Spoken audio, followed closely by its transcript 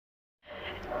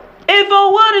I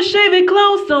wanna shave it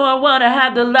close, so I wanna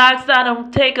have the locks. I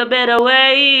don't take a bit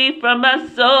away from my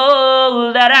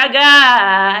soul that I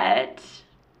got.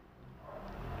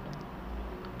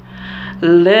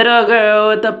 Little girl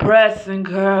with the pressing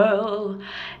curl.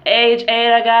 Age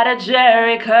 8, I got a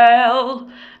Jerry curl.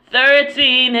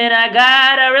 13 and I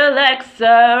got a relaxer.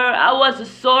 I was a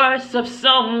source of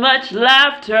so much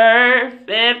laughter.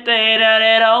 15 and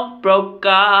it all broke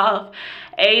off.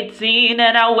 18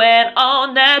 and I went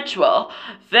all natural.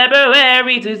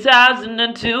 February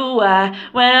 2002, I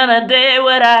went on and did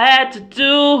what I had to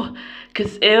do.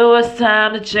 'Cause it was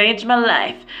time to change my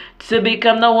life, to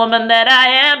become the woman that I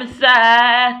am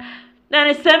inside.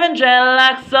 97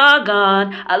 dreadlocks all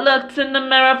gone. I looked in the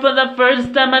mirror for the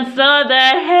first time and saw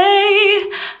that, hey,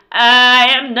 I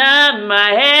am not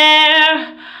my hair.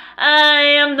 I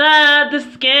am not the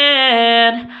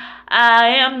skin. I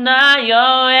am not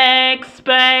your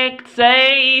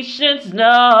expectations,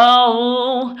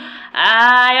 no.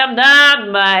 I am not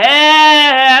my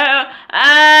hair.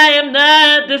 I am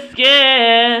not the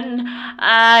skin.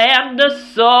 I am the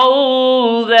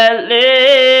soul that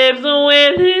lives.